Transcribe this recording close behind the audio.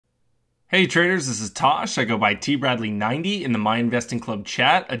Hey traders, this is Tosh. I go by TBradley90 in the My Investing Club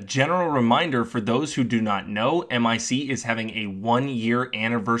chat. A general reminder for those who do not know, MIC is having a 1-year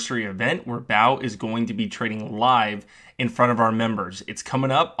anniversary event where BOW is going to be trading live in front of our members. It's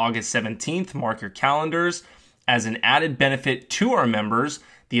coming up August 17th. Mark your calendars. As an added benefit to our members,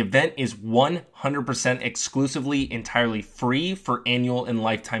 the event is 100% exclusively entirely free for annual and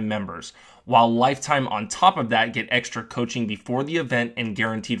lifetime members, while lifetime on top of that get extra coaching before the event and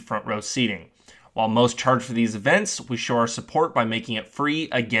guaranteed front row seating. While most charge for these events, we show our support by making it free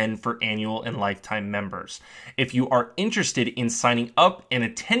again for annual and lifetime members. If you are interested in signing up and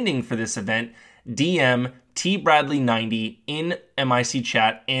attending for this event, DM TBradley90 in MIC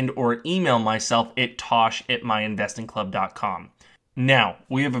chat and or email myself at tosh@myinvestingclub.com. Now,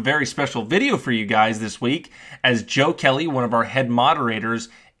 we have a very special video for you guys this week as Joe Kelly, one of our head moderators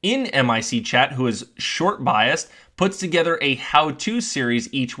in MIC chat, who is short biased, puts together a how-to series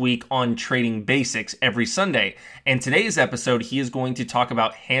each week on trading basics every Sunday. And today's episode, he is going to talk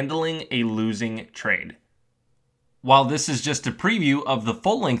about handling a losing trade. While this is just a preview of the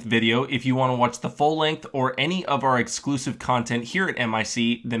full-length video, if you want to watch the full length or any of our exclusive content here at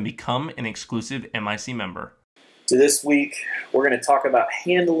MIC, then become an exclusive MIC member. So this week, we're going to talk about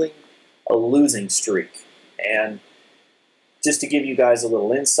handling a losing streak. And just to give you guys a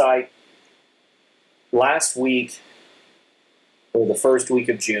little insight, last week, or the first week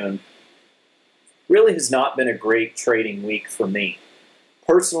of June, really has not been a great trading week for me.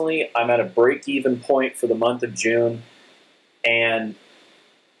 Personally, I'm at a break-even point for the month of June, and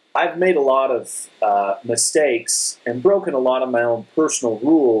I've made a lot of mistakes and broken a lot of my own personal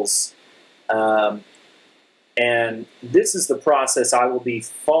rules. And this is the process I will be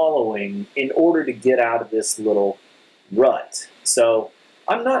following in order to get out of this little rut. So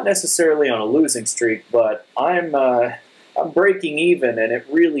I'm not necessarily on a losing streak, but I'm breaking even, and it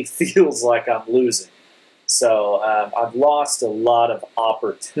really feels like I'm losing. So I've lost a lot of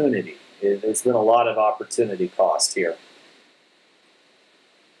opportunity. There's been a lot of opportunity cost here.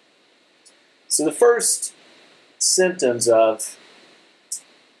 So the first symptoms of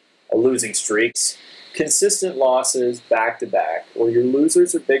a losing streak: consistent losses back-to-back, or your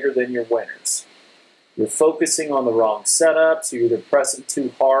losers are bigger than your winners. You're focusing on the wrong setups. You're either pressing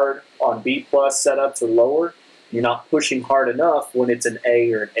too hard on B+ setups or lower. You're not pushing hard enough when it's an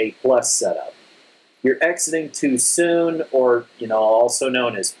A or an A+ setup. You're exiting too soon, or also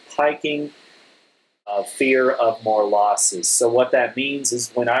known as piking, fear of more losses. So what that means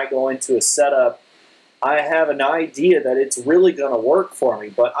is when I go into a setup, I have an idea that it's really going to work for me,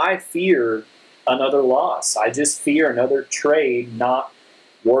 but I fear another loss. I just fear another trade not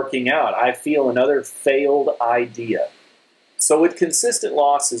working out. I feel another failed idea. So with consistent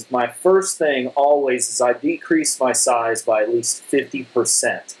losses, my first thing always is I decrease my size by at least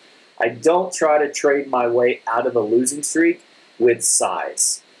 50%. I don't try to trade my way out of a losing streak with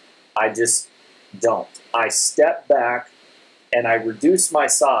size. I just don't. I step back and I reduce my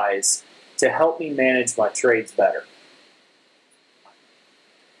size to help me manage my trades better.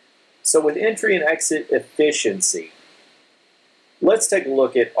 So with entry and exit efficiency, let's take a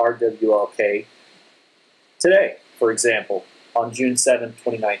look at RWLK today, for example, on June 7,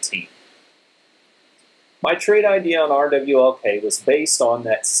 2019. My trade idea on RWLK was based on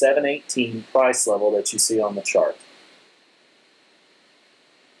that 718 price level that you see on the chart.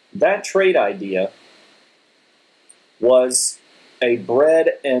 That trade idea was a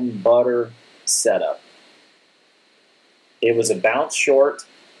bread and butter setup. It was a bounce short,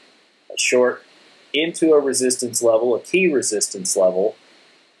 a short into a resistance level, a key resistance level.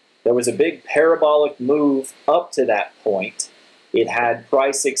 There was a big parabolic move up to that point. It had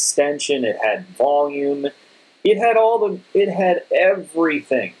price extension, it had volume, it had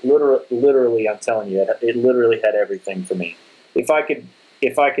everything. Literally, I'm telling you, it literally had everything for me. If I could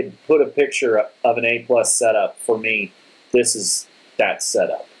put a picture of an A+ setup for me, this is that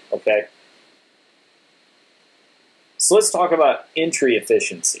setup, okay? So let's talk about entry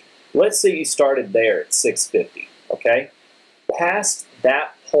efficiency. Let's say you started there at 650, okay? Past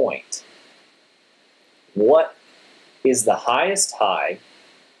that point, what is the highest high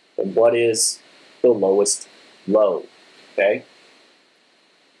and what is the lowest low, okay?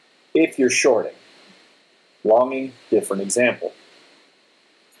 If you're shorting. Longing, different example.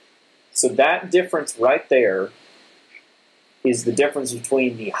 So that difference right there is the difference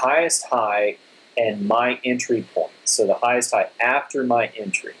between the highest high and my entry point. So the highest high after my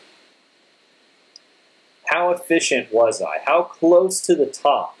entry. How efficient was I? How close to the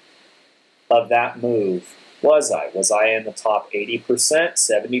top of that move was I? Was I in the top 80%,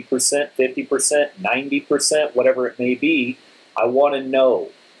 70%, 50%, 90%, whatever it may be? I want to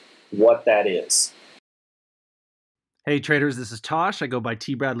know. what that is. Hey traders, this is Tosh. I go by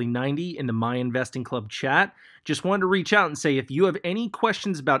TBradley90 in the My Investing Club chat. Just wanted to reach out and say if you have any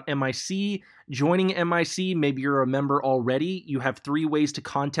questions about MIC, joining MIC, maybe you're a member already, you have 3 ways to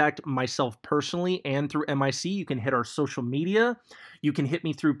contact myself personally and through MIC. You can hit our social media, you can hit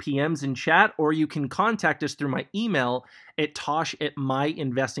me through PMs in chat, or you can contact us through my email at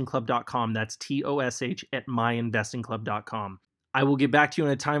tosh@myinvestingclub.com. That's TOSH at myinvestingclub.com. I will get back to you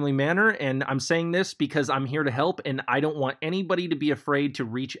in a timely manner, and I'm saying this because I'm here to help, and I don't want anybody to be afraid to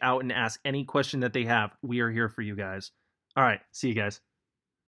reach out and ask any question that they have. We are here for you guys. All right, see you guys.